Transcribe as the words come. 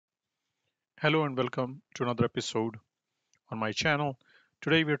Hello and welcome to another episode on my channel.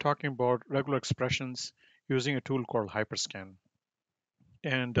 Today we're talking about regular expressions using a tool called Hyperscan.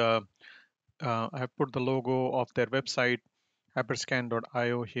 And I have put the logo of their website,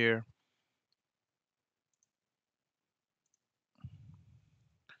 hyperscan.io here.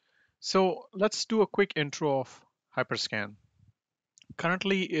 So let's do a quick intro of Hyperscan.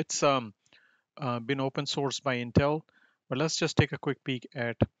 Currently, it's been open sourced by Intel, but let's just take a quick peek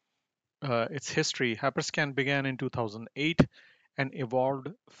at its history. Hyperscan began in 2008 and evolved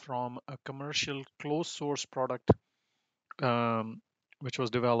from a commercial closed source product which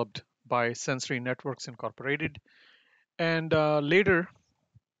was developed by Sensory Networks Incorporated. And later,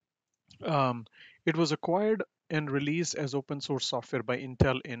 um, it was acquired and released as open source software by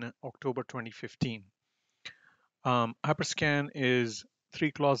Intel in October 2015. Hyperscan is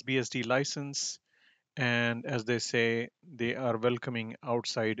 3-clause BSD license, and as they say, they are welcoming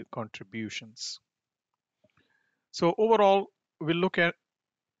outside contributions. So overall, we'll look at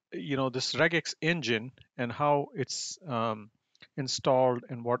this regex engine and how it's installed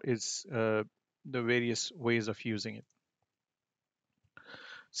and what is the various ways of using it.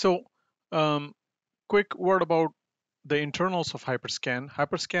 So quick word about the internals of Hyperscan.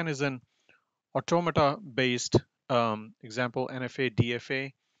 Hyperscan is an automata based example NFA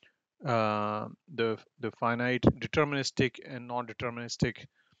DFA, the finite deterministic and non-deterministic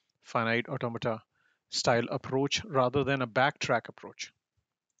finite automata style approach rather than a backtrack approach.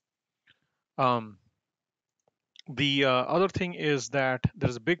 um, the other thing is that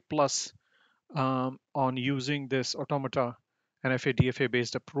there's a big plus on using this automata NFA DFA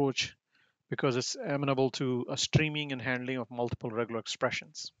based approach because it's amenable to a streaming and handling of multiple regular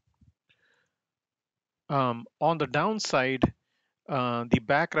expressions. On the downside, the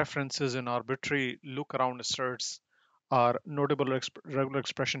back references and arbitrary look around asserts are notable regular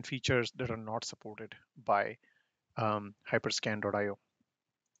expression features that are not supported by hyperscan.io.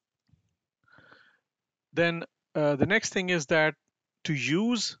 Then the next thing is that to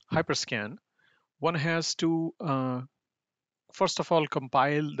use hyperscan, one has to first of all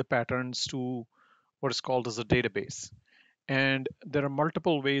compile the patterns to what is called as a database. And there are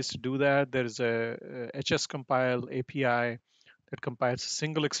multiple ways to do that. There is a HS compile API that compiles a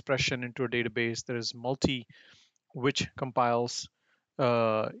single expression into a database. There is multi, which compiles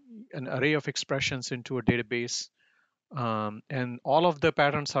an array of expressions into a database. And all of the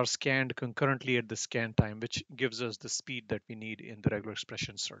patterns are scanned concurrently at the scan time, which gives us the speed that we need in the regular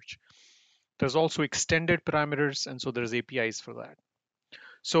expression search. There's also extended parameters, and so there's APIs for that.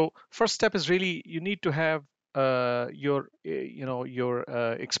 So first step is really you need to have your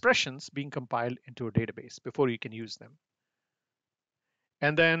expressions being compiled into a database before you can use them.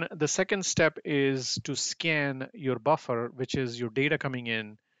 And then the second step is to scan your buffer, which is your data coming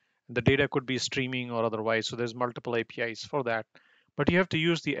in. The data could be streaming or otherwise. So there's multiple APIs for that. But you have to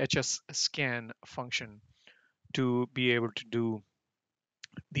use the HS scan function to be able to do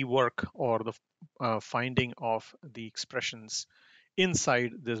the work or the finding of the expressions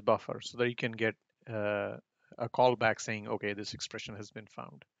inside this buffer so that you can get a callback saying, okay, this expression has been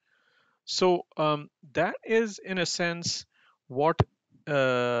found. So that is, in a sense, what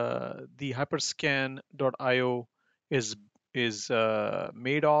the hyperscan.io is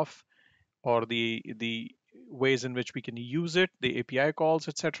made of, or the ways in which we can use it, the API calls,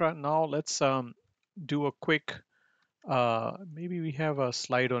 etc. Now let's do a quick. Maybe we have a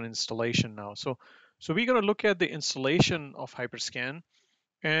slide on installation now. So we're going to look at the installation of Hyperscan.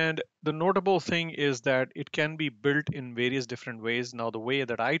 And the notable thing is that it can be built in various different ways. Now, the way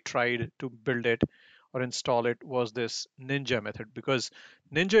that I tried to build it or install it was this Ninja method, because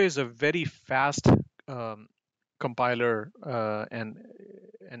Ninja is a very fast compiler, and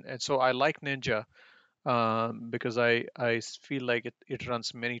so I like Ninja because I feel like it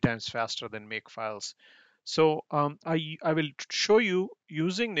runs many times faster than Makefiles. So I will show you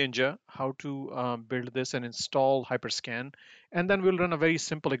using Ninja how to build this and install Hyperscan, and then we'll run a very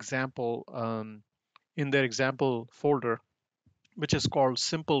simple example in their example folder, which is called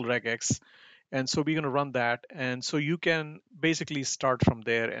simpleregex. And so we're going to run that, and so you can basically start from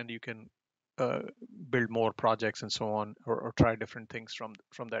there, and you can build more projects and so on, or try different things from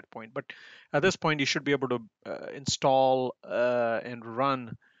that point. But at this point, you should be able to install and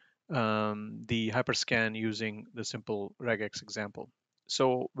run the Hyperscan using the simple regex example.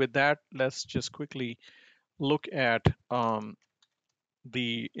 So with that, let's just quickly look at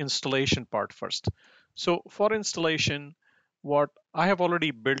the installation part first. So for installation, what I have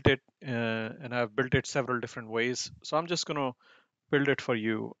already built it, and I've built it several different ways. So I'm just going to build it for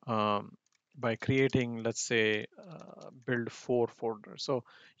you. by creating, let's say, build 4 folder. So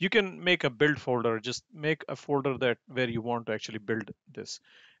you can make a build folder, just make a folder that where you want to actually build this.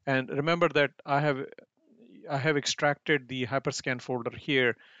 And remember that I have extracted the Hyperscan folder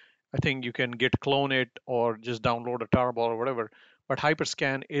here. I think you can git clone it or just download a tarball or whatever. But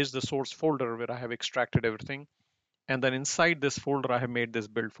Hyperscan is the source folder where I have extracted everything. And then inside this folder, I have made this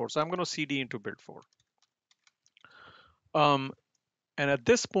build 4. So I'm going to cd into build 4. Um, and at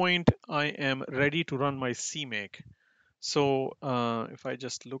this point, I am ready to run my cmake. So if I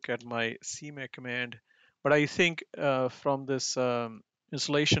just look at my cmake command, but I think from this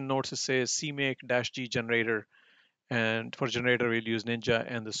installation notes, it says cmake-g generator. And for generator, we'll use Ninja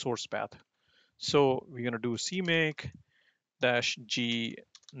and the source path. So we're going to do cmake-g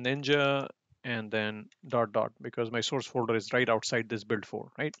Ninja and then dot dot, because my source folder is right outside this build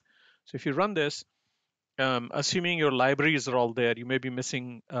 4, right? So if you run this, assuming your libraries are all there, you may be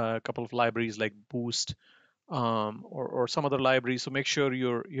missing a couple of libraries like Boost or some other libraries. So make sure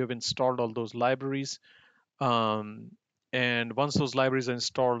you have installed all those libraries. Um, and once those libraries are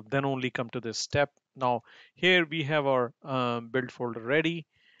installed, then only come to this step. Now, here we have our build folder ready.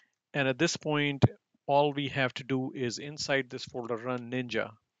 And at this point, all we have to do is inside this folder run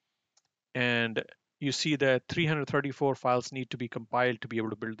Ninja. And you see that 334 files need to be compiled to be able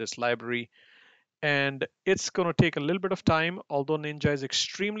to build this library. And it's going to take a little bit of time, although Ninja is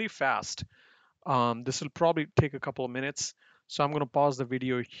extremely fast. This will probably take a couple of minutes. So I'm going to pause the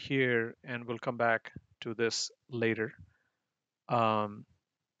video here and we'll come back to this later um,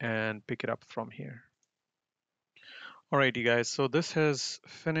 and pick it up from here. Alrighty, guys. So this has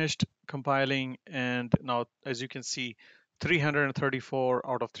finished compiling, and now, as you can see, 334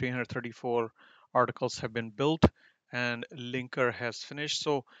 out of 334 articles have been built, and linker has finished.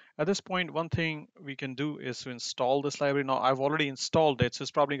 So at this point, one thing we can do is to install this library. Now, I've already installed it, so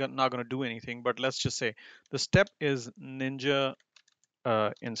it's probably not going to do anything. But let's just say the step is Ninja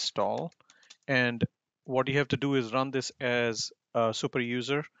install, and what you have to do is run this as a super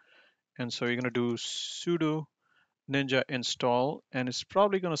user. And so you're going to do sudo Ninja install, and it's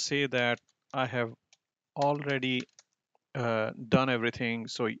probably going to say that I have already done everything.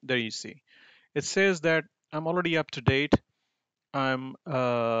 So there you see, it says that I'm already up to date. I'm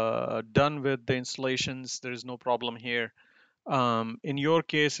done with the installations. There is no problem here. In your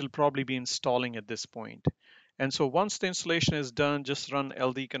case, it'll probably be installing at this point. And so once the installation is done, just run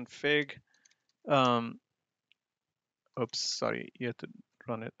ldconfig. Um, Oops, sorry, you have to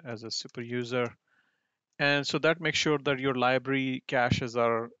run it as a super user. And so that makes sure that your library caches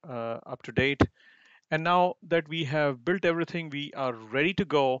are up to date. And now that we have built everything, we are ready to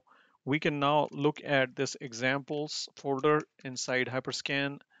go. We can now look at this examples folder inside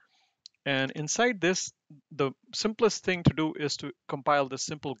Hyperscan. And inside this, the simplest thing to do is to compile the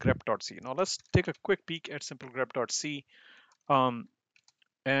simple grep.c. Now let's take a quick peek at simple grep.c.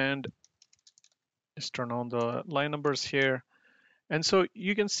 And just turn on the line numbers here. And so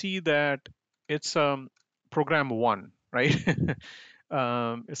you can see that it's program 1, right?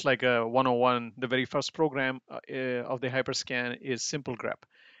 It's like a 101. The very first program of the Hyperscan is simple grep.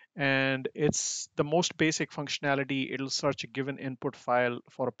 And it's the most basic functionality. It'll search a given input file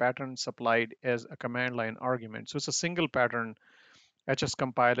for a pattern supplied as a command line argument. So it's a single pattern.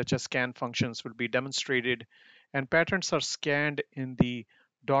 hscompile, hscan functions will be demonstrated, and patterns are scanned in the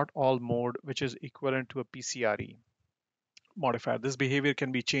 .all mode, which is equivalent to a PCRE modifier. This behavior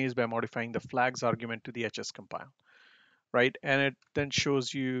can be changed by modifying the flags argument to the hscompile, right? And it then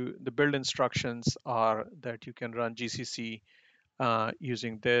shows you the build instructions are that you can run GCC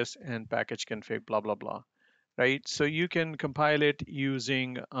using this and package config, blah, blah, blah, right? So you can compile it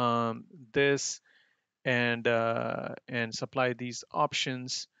using this and supply these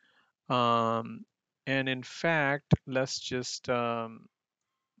options. And in fact, let's just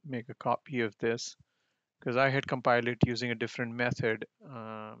make a copy of this because I had compiled it using a different method.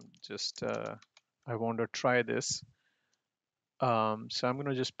 I want to try this. So I'm going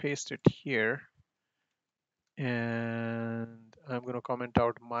to just paste it here, and I'm going to comment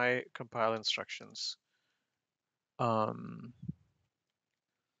out my compile instructions.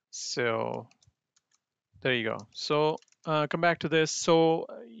 So there you go. So come back to this. So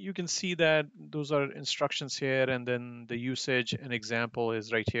you can see that those are instructions here, and then the usage and example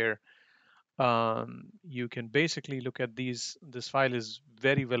is right here. You can basically look at these. This file is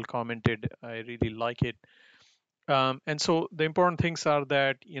very well commented. I really like it. And so the important things are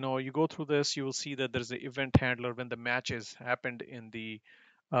that you go through this, you will see that there's an event handler when the matches happened in the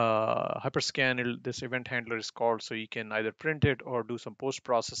Hyperscan. This event handler is called, so you can either print it or do some post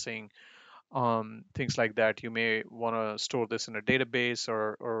processing, things like that. You may want to store this in a database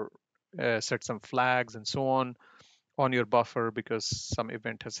or set some flags and so on your buffer because some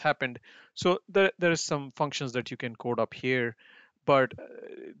event has happened. So there is some functions that you can code up here, but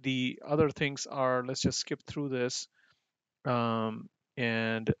the other things are, let's just skip through this,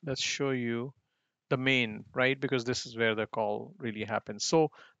 and let's show you the main, right? Because this is where the call really happens.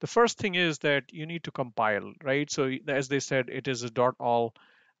 So the first thing is that you need to compile, right? So as they said, it is a .all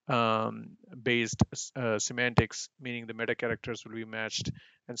based semantics, meaning the meta characters will be matched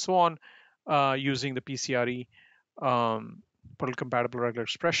and so on, using the PCRE, Perl compatible regular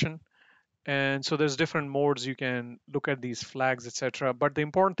expression. And so there's different modes you can look at these flags, etc. But the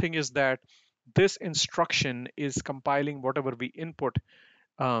important thing is that this instruction is compiling whatever we input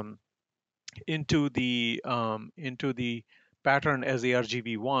um, into the pattern as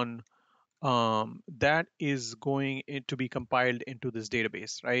argv1, that is going to be compiled into this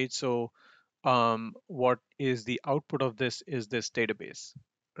database, right? So what is the output of this is this database,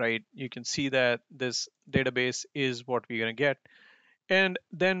 right? You can see that this database is what we're going to get. And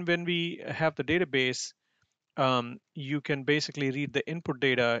then when we have the database, you can basically read the input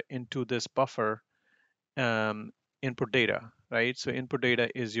data into this buffer, um, input data, right? So input data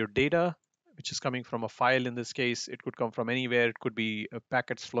is your data, which is coming from a file. In this case, it could come from anywhere. It could be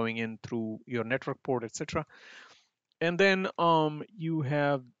packets flowing in through your network port, etc. And then you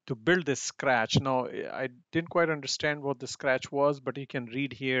have to build this scratch. Now, I didn't quite understand what the scratch was, but you can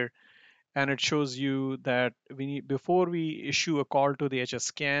read here, and it shows you that we need, before we issue a call to the HS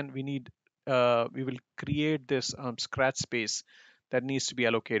scan, we will create this scratch space that needs to be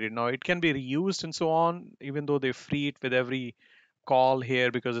allocated. Now it can be reused and so on, even though they free it with every call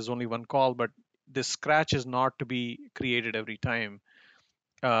here because there's only one call, but this scratch is not to be created every time.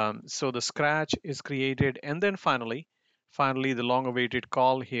 So the scratch is created, and then finally, the long-awaited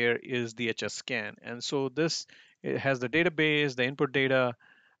call here is the HS scan. And so this, it has the database, the input data,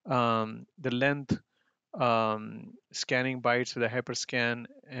 the length, scanning bytes with a hyperscan,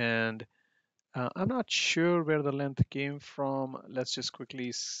 and I'm not sure where the length came from. Let's just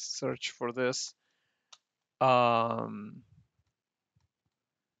quickly search for this. Um,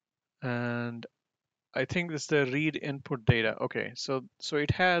 and I think this is the read input data. Okay, so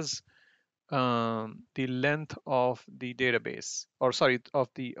it has the length of the database, or sorry, of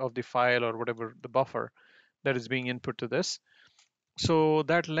the file or whatever the buffer that is being input to this. So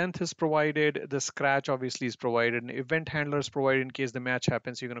that length is provided. The scratch obviously is provided. An event handler is provided in case the match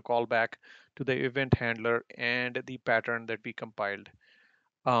happens. You're going to call back to the event handler and the pattern that we compiled.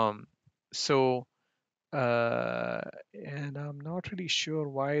 Um, so and I'm not really sure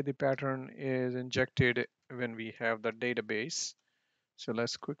why the pattern is injected when we have the database. So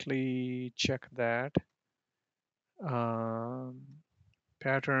let's quickly check that. Um,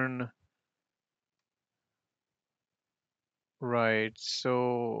 pattern, right.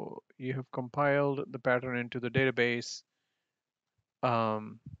 So you have compiled the pattern into the database.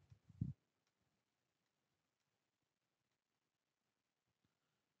 Um,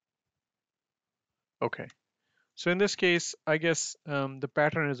 okay. So in this case, I guess the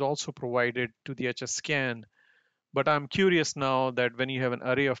pattern is also provided to the HS scan. But I'm curious now that when you have an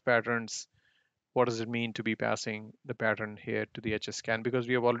array of patterns, what does it mean to be passing the pattern here to the HS scan? Because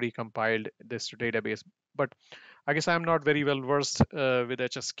we have already compiled this to database. But I guess I'm not very well versed with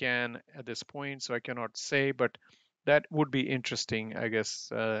HS scan at this point, so I cannot say. But that would be interesting, I guess.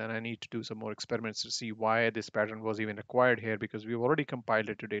 And I need to do some more experiments to see why this pattern was even required here, because we've already compiled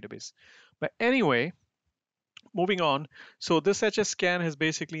it to database. But anyway, moving on. So this HS scan has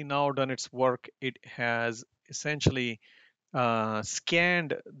basically now done its work. It has essentially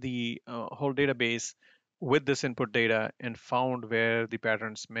scanned the whole database with this input data and found where the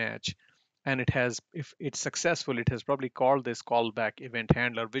patterns match. And it has, if it's successful, it has probably called this callback event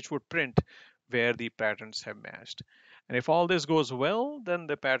handler, which would print where the patterns have matched. And if all this goes well, then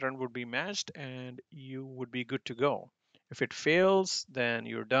the pattern would be matched and you would be good to go. If it fails, then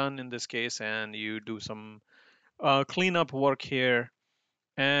you're done in this case and you do some cleanup work here.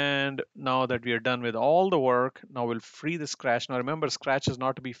 And now that we are done with all the work, now we'll free the scratch. Now remember, scratch is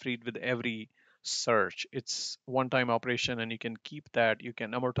not to be freed with every search. It's one-time operation, and you can keep that, you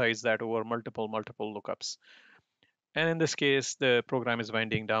can amortize that over multiple lookups. And in this case, the program is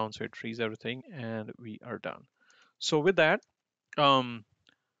winding down, so it frees everything and we are done. So with that, um,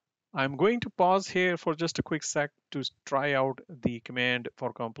 I'm going to pause here for just a quick sec to try out the command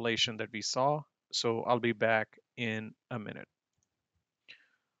for compilation that we saw. So I'll be back in a minute.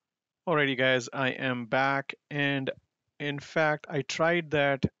 Alrighty, guys, I am back. And in fact, I tried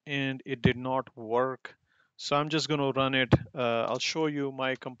that and it did not work. So I'm just going to run it. I'll show you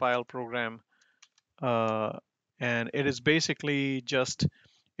my compile program. Uh, and it is basically just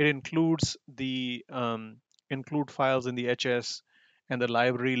It includes the include files in the HS and the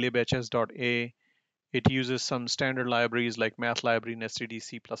library libhs.a. It uses some standard libraries like math library, nested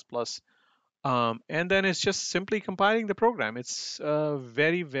C++. And then it's just simply compiling the program. It's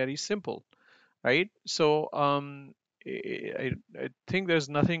very, very simple, right? So I think there's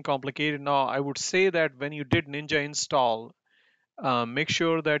nothing complicated. Now, I would say that when you did Ninja install, make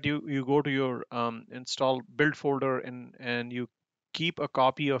sure that you go to your install build folder and you keep a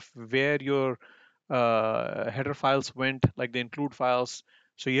copy of where your header files went, like the include files.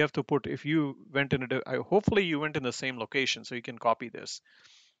 So you have to put, if you went in hopefully you went in the same location so you can copy this.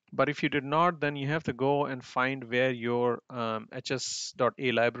 But if you did not, then you have to go and find where your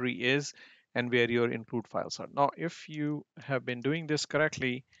hs.a library is and where your include files are. Now, if you have been doing this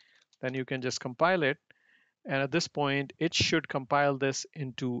correctly, then you can just compile it. And at this point, it should compile this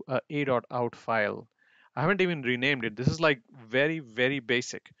into a a.out file. I haven't even renamed it. This is like very, very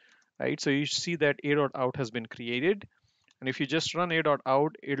basic, right? So you see that a.out has been created. And if you just run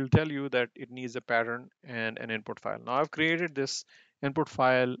a.out, it'll tell you that it needs a pattern and an input file. Now I've created this input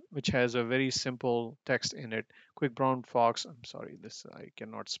file, which has a very simple text in it. Quick brown fox. I'm sorry, this I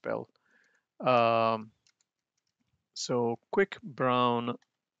cannot spell. Um, so quick brown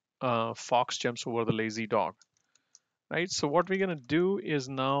fox jumps over the lazy dog. Right? So what we're going to do is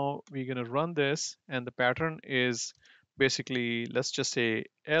now we're going to run this, and the pattern is basically, let's just say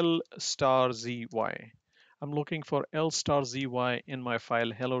L star ZY. I'm looking for L star ZY in my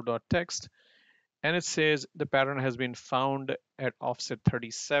file hello.txt, and it says the pattern has been found at offset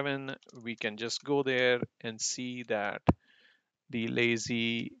 37. We can just go there and see that the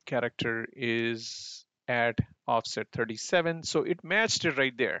lazy character is at offset 37. So it matched it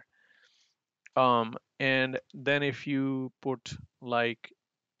right there. And then if you put like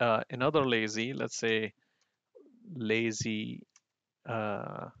another lazy, let's say lazy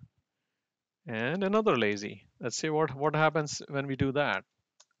uh, and another lazy, let's say what happens when we do that.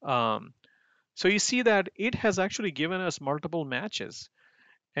 Um, so you see that it has actually given us multiple matches,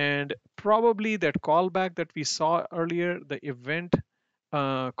 and probably that callback that we saw earlier, the event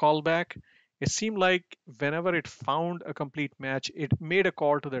callback, it seemed like whenever it found a complete match, it made a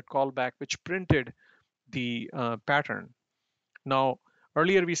call to that callback, which printed the pattern. Now,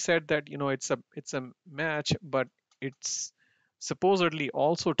 earlier we said that it's a match, but it's supposedly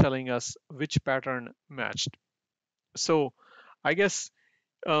also telling us which pattern matched. So I guess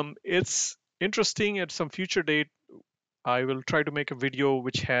it's interesting. At some future date, I will try to make a video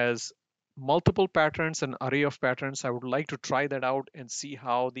which has multiple patterns, an array of patterns. I would like to try that out and see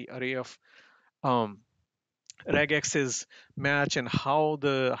how the array of um, regexes match and how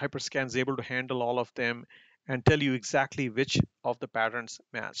the hyperscan is able to handle all of them and tell you exactly which of the patterns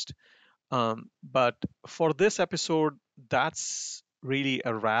matched. But for this episode, that's really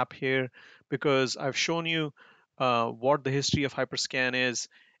a wrap here, because I've shown you what the history of Hyperscan is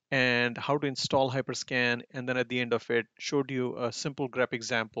and how to install Hyperscan, and then at the end of it, showed you a simple grep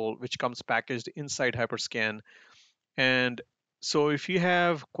example which comes packaged inside Hyperscan. And so if you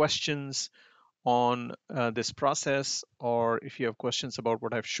have questions on this process, or if you have questions about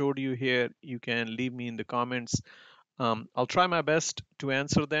what I've showed you here, you can leave me in the comments. I'll try my best to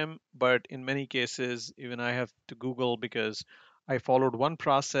answer them, but in many cases, even I have to Google because I followed one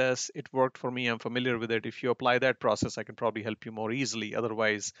process. It worked for me. I'm familiar with it. If you apply that process, I can probably help you more easily.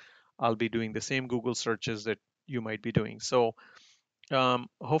 Otherwise, I'll be doing the same Google searches that you might be doing. So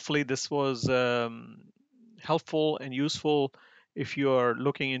hopefully this was helpful and useful. If you are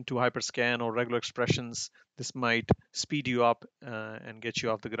looking into hyperscan or regular expressions, this might speed you up and get you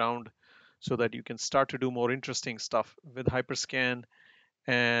off the ground so that you can start to do more interesting stuff with hyperscan.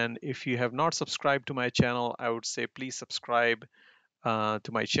 And if you have not subscribed to my channel, I would say please subscribe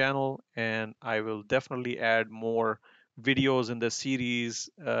to my channel, and I will definitely add more videos in the series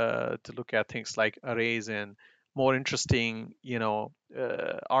to look at things like arrays and more interesting,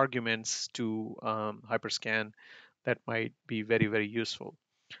 arguments to Hyperscan that might be very, very useful.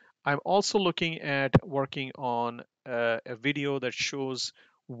 I'm also looking at working on a video that shows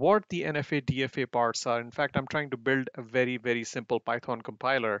what the NFA DFA parts are. In fact, I'm trying to build a very, very simple Python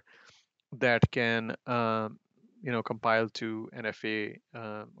compiler that can compile to NFA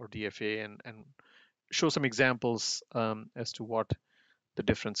or DFA and show some examples as to what the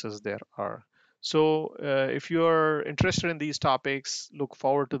differences there are. So if you're interested in these topics, look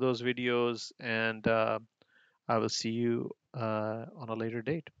forward to those videos, and I will see you on a later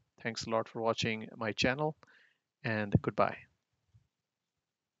date. Thanks a lot for watching my channel, and goodbye.